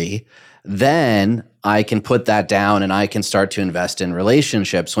personally, then I can put that down and I can start to invest in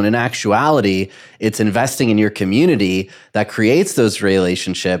relationships. When in actuality, it's investing in your community that creates those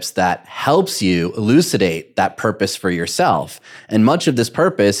relationships that helps you elucidate that purpose for yourself. And much of this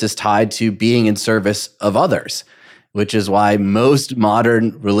purpose is tied to being in service of others, which is why most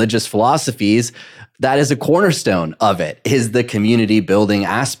modern religious philosophies, that is a cornerstone of it, is the community building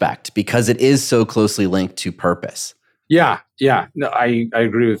aspect, because it is so closely linked to purpose. Yeah. Yeah. No, I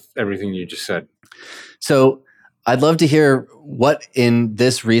agree with everything you just said. So I'd love to hear what in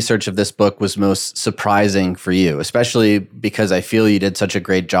this research of this book was most surprising for you, especially because I feel you did such a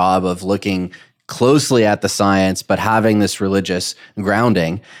great job of looking closely at the science, but having this religious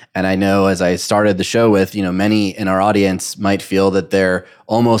grounding. And I know, as I started the show with, many in our audience might feel that they're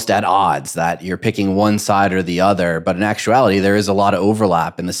almost at odds, that you're picking one side or the other. But in actuality, there is a lot of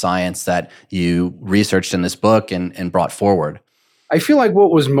overlap in the science that you researched in this book and brought forward. I feel like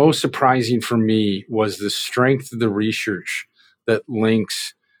what was most surprising for me was the strength of the research that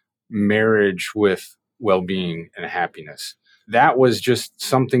links marriage with well-being and happiness. That was just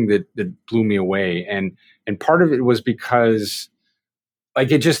something that blew me away. And part of it was because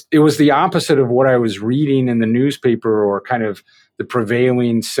it was the opposite of what I was reading in the newspaper or kind of the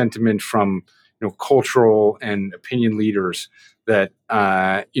prevailing sentiment from, cultural and opinion leaders that,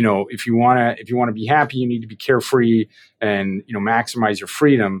 if you want to be happy, you need to be carefree and, maximize your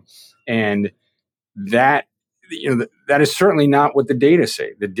freedom. And that, that is certainly not what the data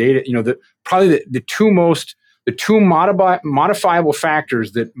say. The data, probably the two modifiable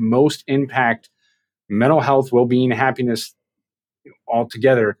factors that most impact mental health, well-being, happiness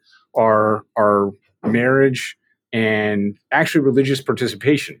altogether are marriage and actually religious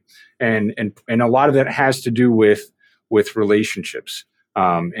participation, and a lot of that has to do with relationships.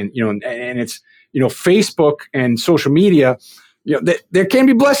 And it's Facebook and social media. There can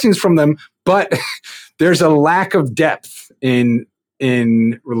be blessings from them, but there's a lack of depth in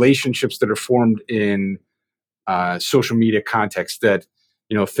relationships that are formed in social media context. That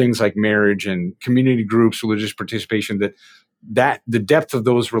things like marriage and community groups, religious participation, that the depth of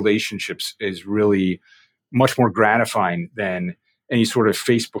those relationships is really much more gratifying than any sort of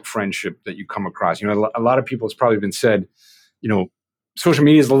Facebook friendship that you come across. A lot of people, it's probably been said, social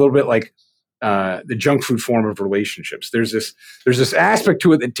media is a little bit like the junk food form of relationships. There's this aspect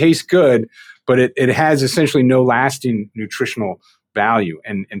to it that tastes good, but it has essentially no lasting nutritional value.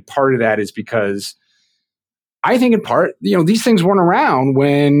 And part of that is because I think in part, these things weren't around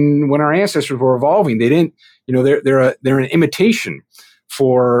when our ancestors were evolving. They didn't, they're an imitation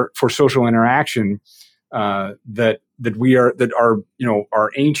for social interaction that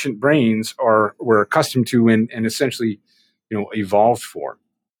our ancient brains were accustomed to and essentially, evolved for.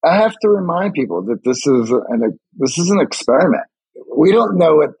 I have to remind people that this is an experiment. We don't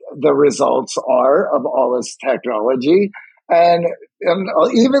know what the results are of all this technology, and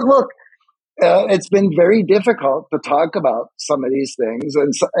even look. It's been very difficult to talk about some of these things,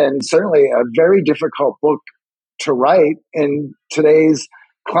 and certainly a very difficult book to write in today's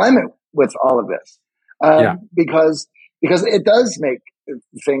climate with all of this, because it does make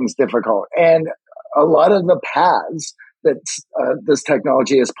things difficult, and a lot of the paths that this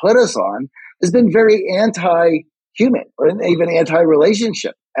technology has put us on has been very anti-human or even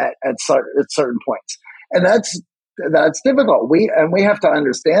anti-relationship at certain points, and that's difficult. We have to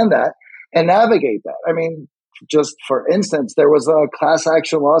understand that and navigate that. I mean, just for instance, there was a class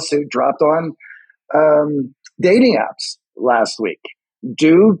action lawsuit dropped on dating apps last week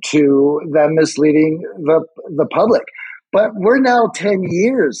due to them misleading the public. But we're now 10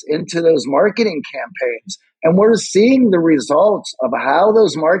 years into those marketing campaigns, and we're seeing the results of how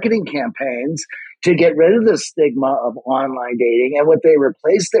those marketing campaigns to get rid of the stigma of online dating and what they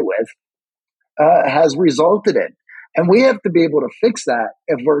replaced it with has resulted in. And we have to be able to fix that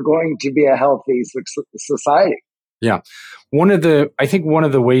if we're going to be a healthy society. Yeah. I think one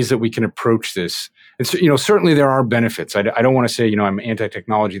of the ways that we can approach this, and so, certainly there are benefits. I don't want to say, I'm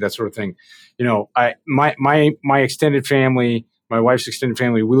anti-technology, that sort of thing. My extended family, my wife's extended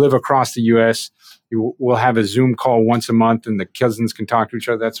family, we live across the U.S. We'll have a Zoom call once a month, and the cousins can talk to each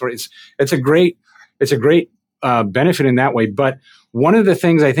other. That sort of, it's a great benefit in that way. But one of the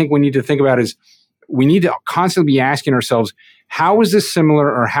things I think we need to think about is we need to constantly be asking ourselves, how is this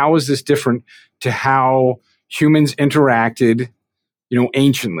similar or how is this different to how humans interacted,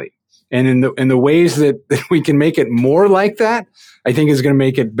 anciently? And in the ways that we can make it more like that, I think is going to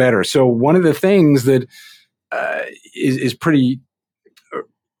make it better. So one of the things that is pretty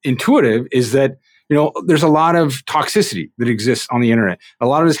intuitive is that, there's a lot of toxicity that exists on the internet. A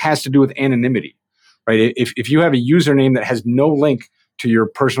lot of this has to do with anonymity, right? If you have a username that has no link to your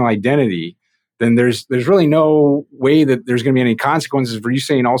personal identity, then there's really no way that there's going to be any consequences for you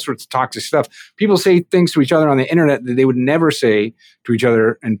saying all sorts of toxic stuff. People say things to each other on the internet that they would never say to each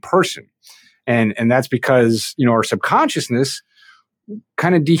other in person. And that's because, our subconsciousness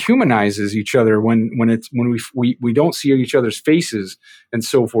kind of dehumanizes each other when we don't see each other's faces and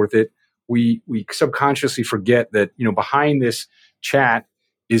so forth. We subconsciously forget that, behind this chat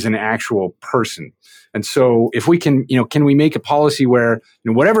is an actual person. And so if we can we make a policy where,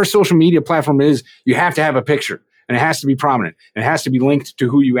 whatever social media platform is, you have to have a picture and it has to be prominent and it has to be linked to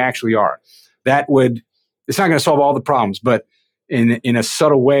who you actually are. It's not going to solve all the problems, but in a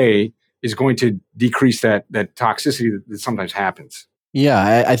subtle way is going to decrease that toxicity that sometimes happens.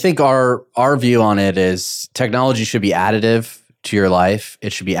 Yeah, I think our view on it is technology should be additive to your life.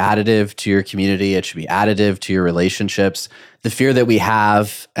 It should be additive to your community. It should be additive to your relationships. The fear that we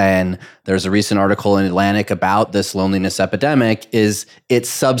have, and there's a recent article in Atlantic about this loneliness epidemic, is it's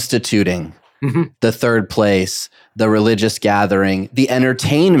substituting the third place, the religious gathering, the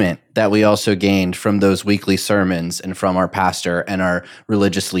entertainment that we also gained from those weekly sermons and from our pastor and our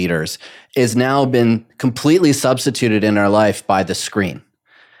religious leaders is now been completely substituted in our life by the screen.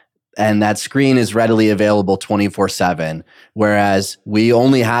 And that screen is readily available 24/7, whereas we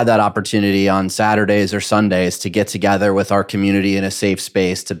only had that opportunity on Saturdays or Sundays to get together with our community in a safe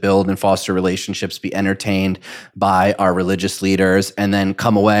space to build and foster relationships, be entertained by our religious leaders, and then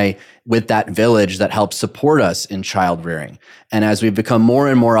come away with that village that helps support us in child rearing. And as we've become more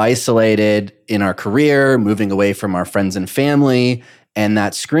and more isolated in our career, moving away from our friends and family, and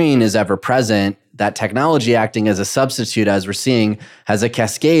that screen is ever present, that technology acting as a substitute, as we're seeing, has a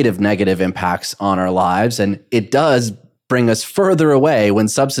cascade of negative impacts on our lives. And it does bring us further away when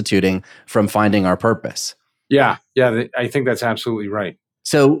substituting from finding our purpose. Yeah, I think that's absolutely right.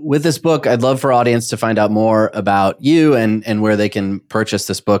 So with this book, I'd love for our audience to find out more about you and where they can purchase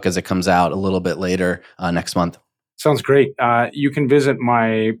this book as it comes out a little bit later next month. Sounds great. You can visit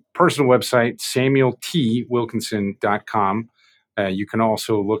my personal website, samueltwilkinson.com. You can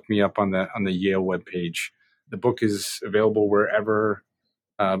also look me up on the Yale webpage. The book is available wherever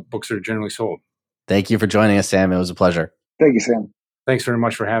books are generally sold. Thank you for joining us, Sam. It was a pleasure. Thank you, Sam. Thanks very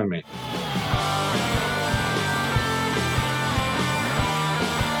much for having me.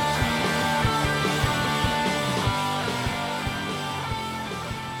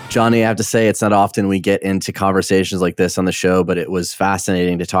 Johnny, I have to say, it's not often we get into conversations like this on the show, but it was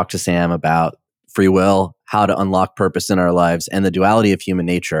fascinating to talk to Sam about free will, how to unlock purpose in our lives, and the duality of human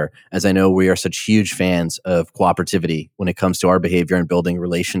nature, as I know we are such huge fans of cooperativity when it comes to our behavior and building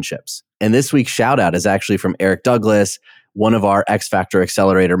relationships. And this week's shout out is actually from Eric Douglas, one of our X Factor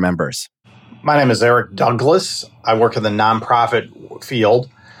Accelerator members. My name is Eric Douglas. I work in the nonprofit field.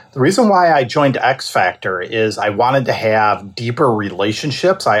 The reason why I joined X Factor is I wanted to have deeper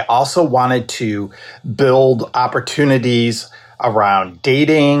relationships. I also wanted to build opportunities around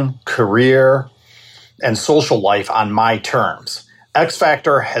dating, career, and social life on my terms. X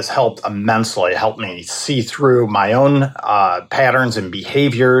Factor has helped immensely, helped me see through my own patterns and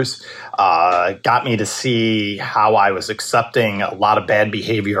behaviors, got me to see how I was accepting a lot of bad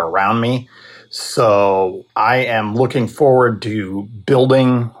behavior around me. So I am looking forward to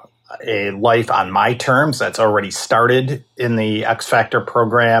building a life on my terms. That's already started in the X Factor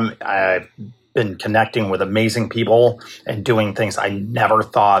program. I've been connecting with amazing people and doing things I never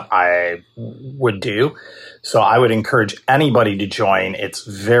thought I would do. So I would encourage anybody to join. It's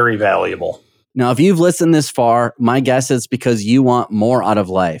very valuable. Now, if you've listened this far, my guess is because you want more out of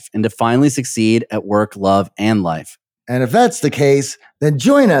life and to finally succeed at work, love, and life. And if that's the case, then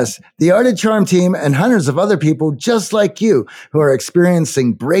join us, the Art of Charm team, and hundreds of other people just like you who are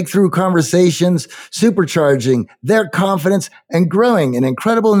experiencing breakthrough conversations, supercharging their confidence, and growing an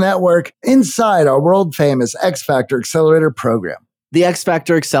incredible network inside our world-famous X Factor Accelerator program. The X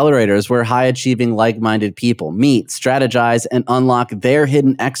Factor Accelerator is where high-achieving, like-minded people meet, strategize, and unlock their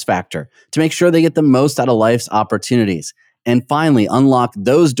hidden X Factor to make sure they get the most out of life's opportunities. And finally, unlock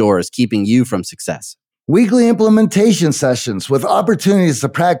those doors keeping you from success. Weekly implementation sessions with opportunities to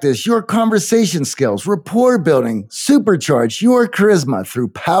practice your conversation skills, rapport building, supercharge your charisma through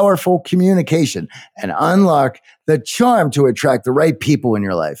powerful communication, and unlock the charm to attract the right people in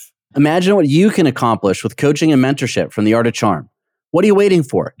your life. Imagine what you can accomplish with coaching and mentorship from The Art of Charm. What are you waiting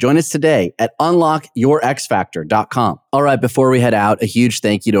for? Join us today at unlockyourxfactor.com. All right, before we head out, a huge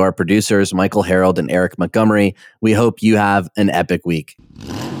thank you to our producers, Michael Harold and Eric Montgomery. We hope you have an epic week.